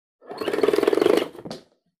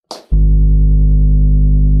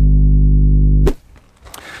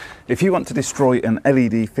If you want to destroy an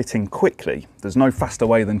LED fitting quickly, there's no faster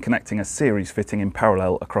way than connecting a series fitting in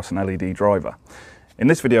parallel across an LED driver. In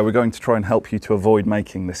this video, we're going to try and help you to avoid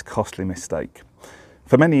making this costly mistake.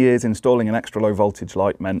 For many years, installing an extra low voltage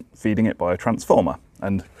light meant feeding it by a transformer.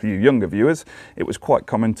 And for you younger viewers, it was quite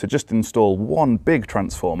common to just install one big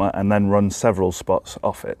transformer and then run several spots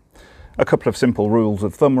off it. A couple of simple rules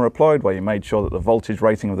of thumb were applied where you made sure that the voltage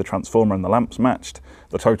rating of the transformer and the lamps matched,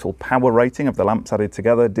 the total power rating of the lamps added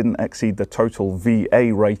together didn't exceed the total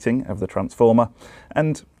VA rating of the transformer,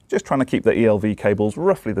 and just trying to keep the ELV cables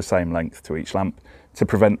roughly the same length to each lamp to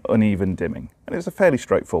prevent uneven dimming. And it was a fairly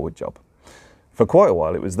straightforward job. For quite a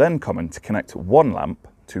while, it was then common to connect one lamp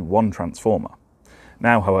to one transformer.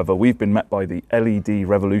 Now, however, we've been met by the LED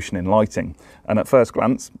revolution in lighting, and at first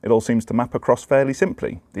glance, it all seems to map across fairly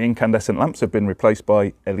simply. The incandescent lamps have been replaced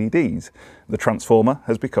by LEDs. The transformer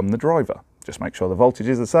has become the driver. Just make sure the voltage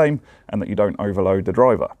is the same and that you don't overload the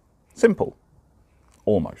driver. Simple.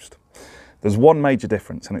 Almost. There's one major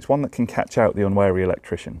difference, and it's one that can catch out the unwary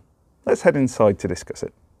electrician. Let's head inside to discuss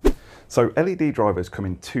it. So LED drivers come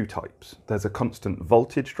in two types. There's a constant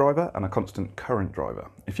voltage driver and a constant current driver.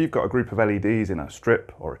 If you've got a group of LEDs in a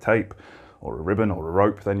strip or a tape or a ribbon or a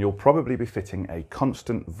rope, then you'll probably be fitting a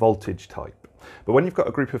constant voltage type. But when you've got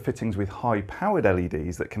a group of fittings with high powered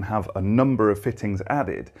LEDs that can have a number of fittings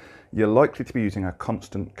added, you're likely to be using a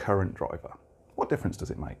constant current driver. What difference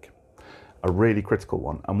does it make? A really critical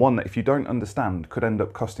one, and one that if you don't understand could end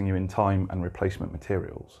up costing you in time and replacement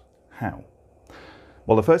materials. How?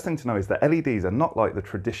 Well, the first thing to know is that LEDs are not like the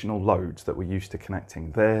traditional loads that we're used to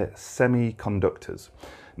connecting. They're semiconductors.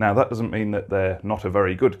 Now, that doesn't mean that they're not a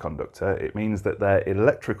very good conductor. It means that their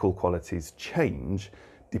electrical qualities change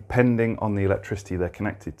depending on the electricity they're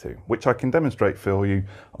connected to, which I can demonstrate for you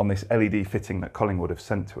on this LED fitting that Collingwood have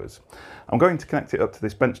sent to us. I'm going to connect it up to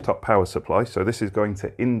this benchtop power supply, so this is going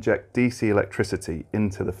to inject DC electricity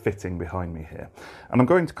into the fitting behind me here. And I'm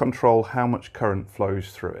going to control how much current flows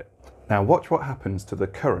through it. Now watch what happens to the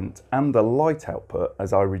current and the light output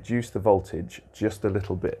as I reduce the voltage just a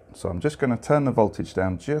little bit. So I'm just going to turn the voltage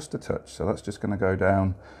down just a touch. So that's just going to go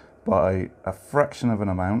down by a fraction of an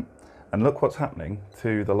amount. And look what's happening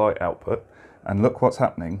to the light output. And look what's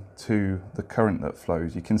happening to the current that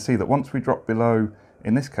flows. You can see that once we drop below,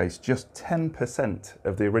 in this case, just 10%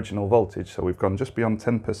 of the original voltage, so we've gone just beyond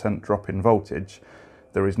 10% drop in voltage,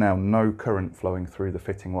 there is now no current flowing through the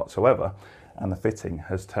fitting whatsoever, and the fitting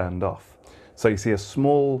has turned off. So you see a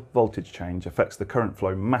small voltage change affects the current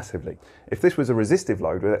flow massively. If this was a resistive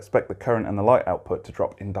load, we'd expect the current and the light output to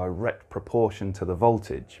drop in direct proportion to the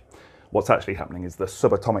voltage. What's actually happening is the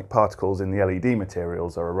subatomic particles in the LED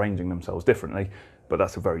materials are arranging themselves differently, but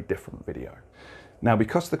that's a very different video. Now,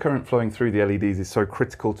 because the current flowing through the LEDs is so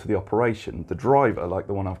critical to the operation, the driver, like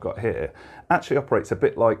the one I've got here, actually operates a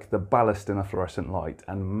bit like the ballast in a fluorescent light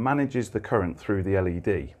and manages the current through the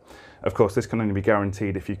LED. Of course, this can only be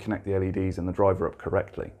guaranteed if you connect the LEDs and the driver up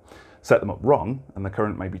correctly. Set them up wrong, and the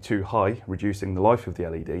current may be too high, reducing the life of the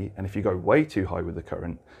LED, and if you go way too high with the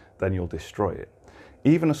current, then you'll destroy it.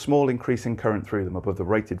 Even a small increase in current through them above the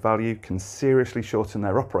rated value can seriously shorten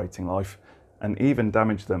their operating life and even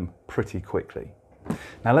damage them pretty quickly.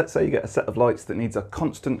 Now let's say you get a set of lights that needs a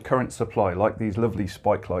constant current supply, like these lovely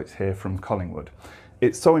spike lights here from Collingwood.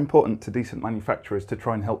 It's so important to decent manufacturers to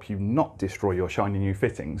try and help you not destroy your shiny new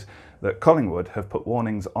fittings that Collingwood have put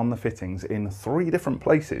warnings on the fittings in 3 different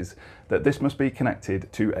places that this must be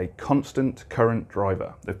connected to a constant current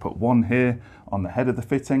driver. They've put one here on the head of the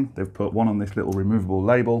fitting, they've put one on this little removable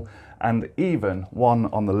label, and even one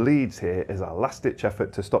on the leads here is a last-ditch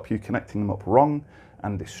effort to stop you connecting them up wrong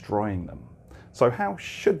and destroying them. So how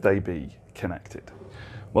should they be connected?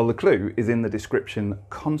 Well, the clue is in the description,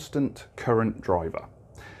 constant current driver.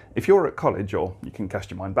 If you're at college, or you can cast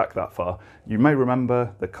your mind back that far, you may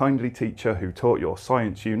remember the kindly teacher who taught your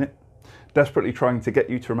science unit, desperately trying to get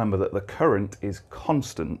you to remember that the current is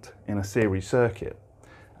constant in a series circuit.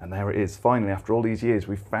 And there it is, finally, after all these years,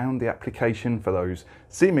 we've found the application for those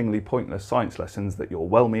seemingly pointless science lessons that your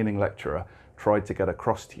well-meaning lecturer tried to get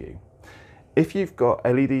across to you. If you've got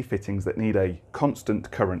LED fittings that need a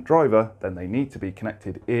constant current driver, then they need to be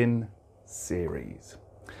connected in series.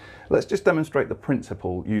 Let's just demonstrate the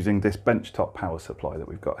principle using this benchtop power supply that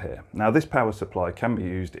we've got here. Now, this power supply can be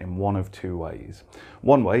used in one of 2 ways.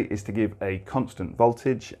 One way is to give a constant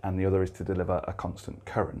voltage, and the other is to deliver a constant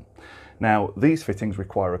current. Now, these fittings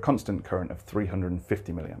require a constant current of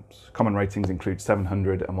 350 milliamps. Common ratings include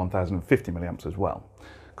 700 and 1050 milliamps as well.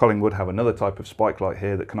 Collingwood have another type of spike light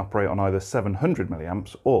here that can operate on either 700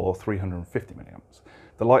 milliamps or 350 milliamps.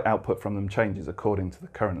 The light output from them changes according to the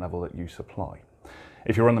current level that you supply.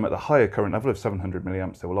 If you run them at the higher current level of 700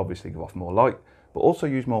 milliamps, they will obviously give off more light, but also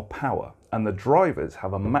use more power. And the drivers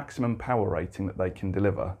have a maximum power rating that they can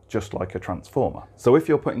deliver, just like a transformer. So if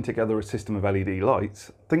you're putting together a system of LED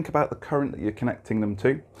lights, think about the current that you're connecting them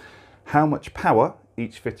to, how much power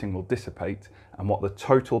each fitting will dissipate, and what the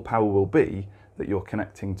total power will be that you're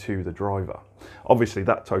connecting to the driver. Obviously,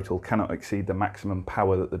 that total cannot exceed the maximum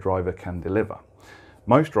power that the driver can deliver.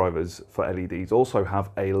 Most drivers for LEDs also have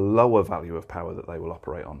a lower value of power that they will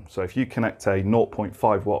operate on. So if you connect a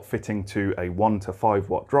 0.5 watt fitting to a 1 to 5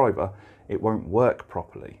 watt driver, it won't work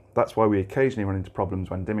properly. That's why we occasionally run into problems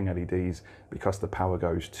when dimming LEDs, because the power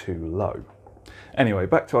goes too low. Anyway,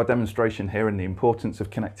 back to our demonstration here and the importance of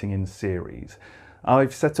connecting in series.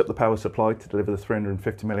 I've set up the power supply to deliver the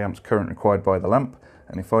 350 milliamps current required by the lamp,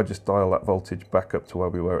 and if I just dial that voltage back up to where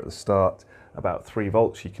we were at the start, about 3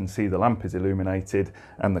 volts, you can see the lamp is illuminated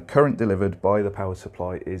and the current delivered by the power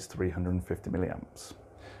supply is 350 milliamps.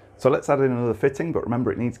 So let's add in another fitting, but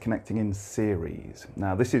remember it needs connecting in series.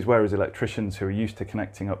 Now this is where, as electricians who are used to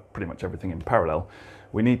connecting up pretty much everything in parallel,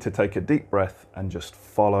 we need to take a deep breath and just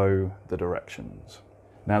follow the directions.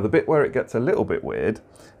 Now the bit where it gets a little bit weird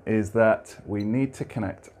is that we need to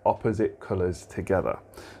connect opposite colours together.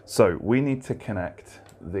 So we need to connect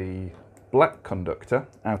the black conductor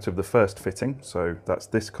out of the first fitting. So that's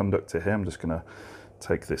this conductor here. I'm just going to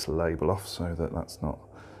take this label off so that that's not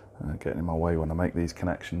getting in my way when I make these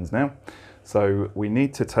connections now. So we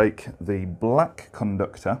need to take the black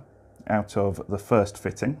conductor out of the first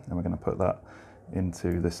fitting, and we're going to put that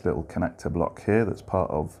into this little connector block here that's part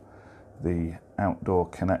of the outdoor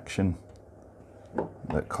connection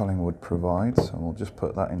that Collingwood provides. So we'll just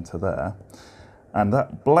put that into there. And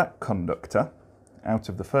that black conductor out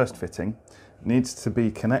of the first fitting needs to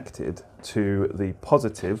be connected to the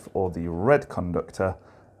positive or the red conductor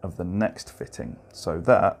of the next fitting. So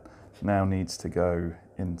that now needs to go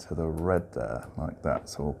into the red there, like that.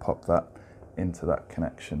 So we'll pop that into that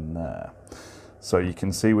connection there. So you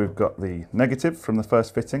can see we've got the negative from the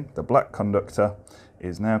first fitting. The black conductor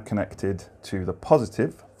is now connected to the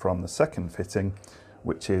positive from the second fitting,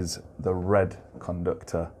 which is the red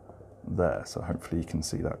conductor there. So hopefully you can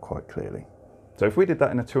see that quite clearly. So if we did that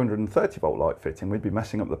in a 230 volt light fitting, we'd be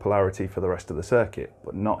messing up the polarity for the rest of the circuit,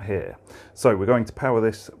 but not here. So we're going to power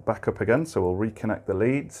this back up again. So we'll reconnect the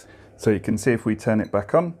leads. So you can see if we turn it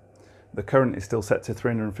back on, the current is still set to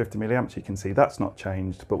 350 milliamps. You can see that's not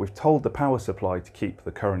changed, but we've told the power supply to keep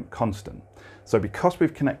the current constant. So because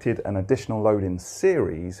we've connected an additional load in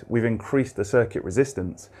series, we've increased the circuit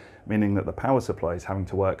resistance, meaning that the power supply is having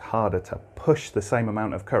to work harder to push the same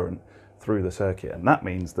amount of current through the circuit. And that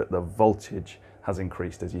means that the voltage has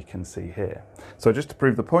increased, as you can see here. So just to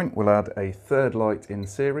prove the point, we'll add a third light in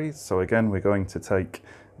series. So again, we're going to take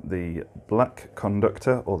the black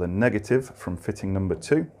conductor or the negative from fitting number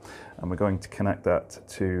 2, and we're going to connect that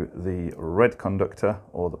to the red conductor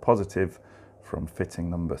or the positive from fitting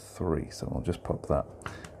number 3. So we'll just pop that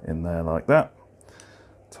in there like that,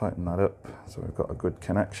 tighten that up so we've got a good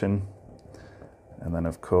connection, and then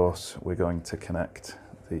of course we're going to connect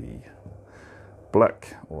the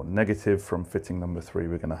black or negative from fitting number 3.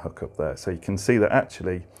 We're going to hook up there. So you can see that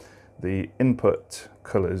actually the input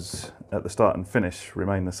colours at the start and finish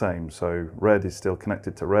remain the same. So red is still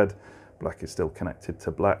connected to red, black is still connected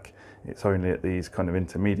to black. It's only at these kind of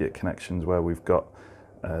intermediate connections where we've got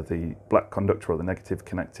the black conductor or the negative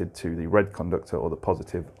connected to the red conductor or the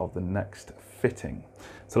positive of the next fitting.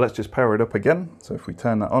 So let's just power it up again. So if we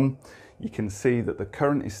turn that on, you can see that the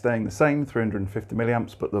current is staying the same, 350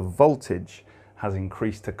 milliamps, but the voltage has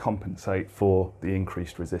increased to compensate for the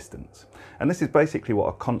increased resistance. And this is basically what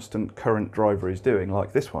a constant current driver is doing,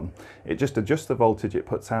 like this one. It just adjusts the voltage it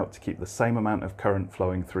puts out to keep the same amount of current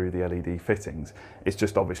flowing through the LED fittings. It's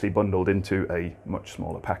just obviously bundled into a much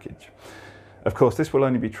smaller package. Of course, this will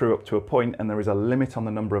only be true up to a point, and there is a limit on the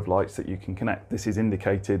number of lights that you can connect. This is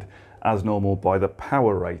indicated as normal by the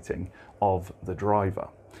power rating of the driver.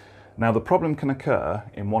 Now, the problem can occur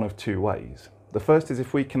in one of two ways. The first is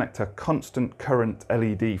if we connect a constant current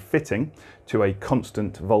LED fitting to a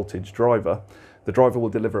constant voltage driver, the driver will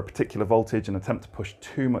deliver a particular voltage and attempt to push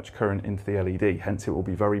too much current into the LED, hence it will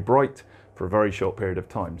be very bright for a very short period of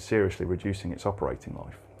time, seriously reducing its operating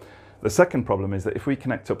life. The second problem is that if we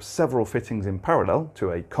connect up several fittings in parallel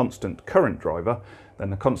to a constant current driver,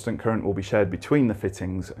 then the constant current will be shared between the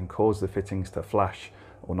fittings and cause the fittings to flash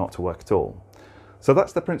or not to work at all. So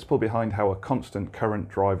that's the principle behind how a constant current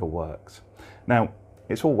driver works. Now,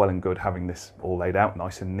 it's all well and good having this all laid out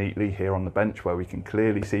nice and neatly here on the bench where we can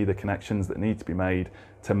clearly see the connections that need to be made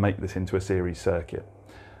to make this into a series circuit.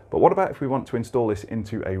 But what about if we want to install this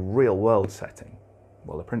into a real world setting?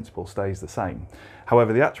 well, the principle stays the same.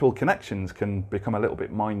 However, the actual connections can become a little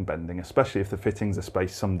bit mind-bending, especially if the fittings are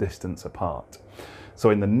spaced some distance apart. So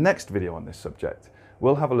in the next video on this subject,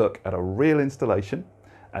 we'll have a look at a real installation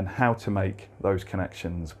and how to make those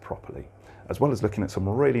connections properly, as well as looking at some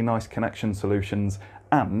really nice connection solutions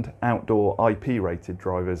and outdoor IP rated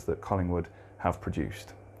drivers that Collingwood have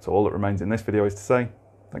produced. So all that remains in this video is to say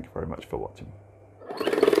thank you very much for watching.